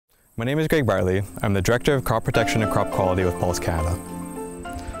My name is Greg Bartley. I'm the Director of Crop Protection and Crop Quality with Pulse Canada.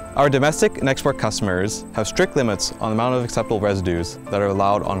 Our domestic and export customers have strict limits on the amount of acceptable residues that are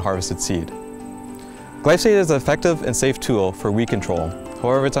allowed on harvested seed. Glyphosate is an effective and safe tool for weed control,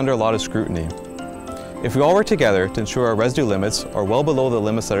 however it's under a lot of scrutiny. If we all work together to ensure our residue limits are well below the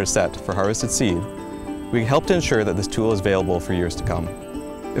limits that are set for harvested seed, we can help to ensure that this tool is available for years to come.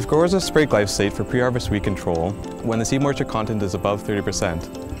 If growers have sprayed glyphosate for pre-harvest weed control, when the seed moisture content is above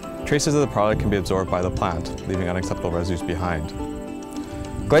 30%, traces of the product can be absorbed by the plant, leaving unacceptable residues behind.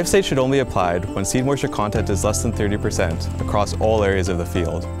 Glyphosate should only be applied when seed moisture content is less than 30% across all areas of the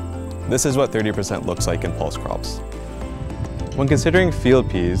field. This is what 30% looks like in pulse crops. When considering field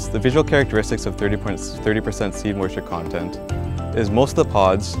peas, the visual characteristics of 30% seed moisture content is most of the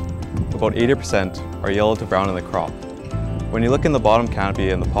pods, about 80%, are yellow to brown in the crop. When you look in the bottom canopy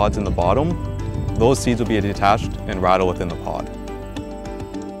and the pods in the bottom, those seeds will be detached and rattle within the pod.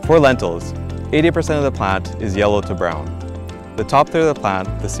 For lentils, 80% of the plant is yellow to brown. The top third of the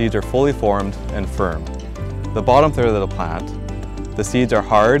plant, the seeds are fully formed and firm. The bottom third of the plant, the seeds are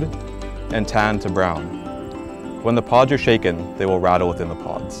hard and tan to brown. When the pods are shaken, they will rattle within the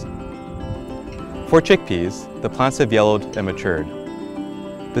pods. For chickpeas, the plants have yellowed and matured.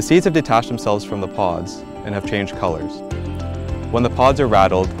 The seeds have detached themselves from the pods and have changed colors. When the pods are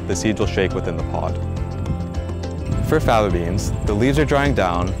rattled, the seeds will shake within the pod. For fava beans, the leaves are drying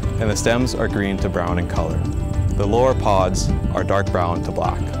down and the stems are green to brown in color. The lower pods are dark brown to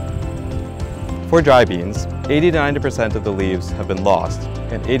black. For dry beans, 80 to 90% of the leaves have been lost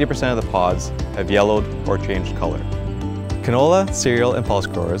and 80% of the pods have yellowed or changed color. Canola, cereal, and pulse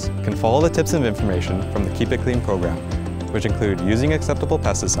growers can follow the tips and information from the Keep It Clean program, which include using acceptable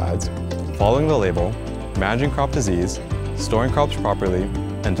pesticides, following the label, managing crop disease, storing crops properly,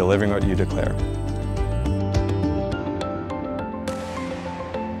 and delivering what you declare.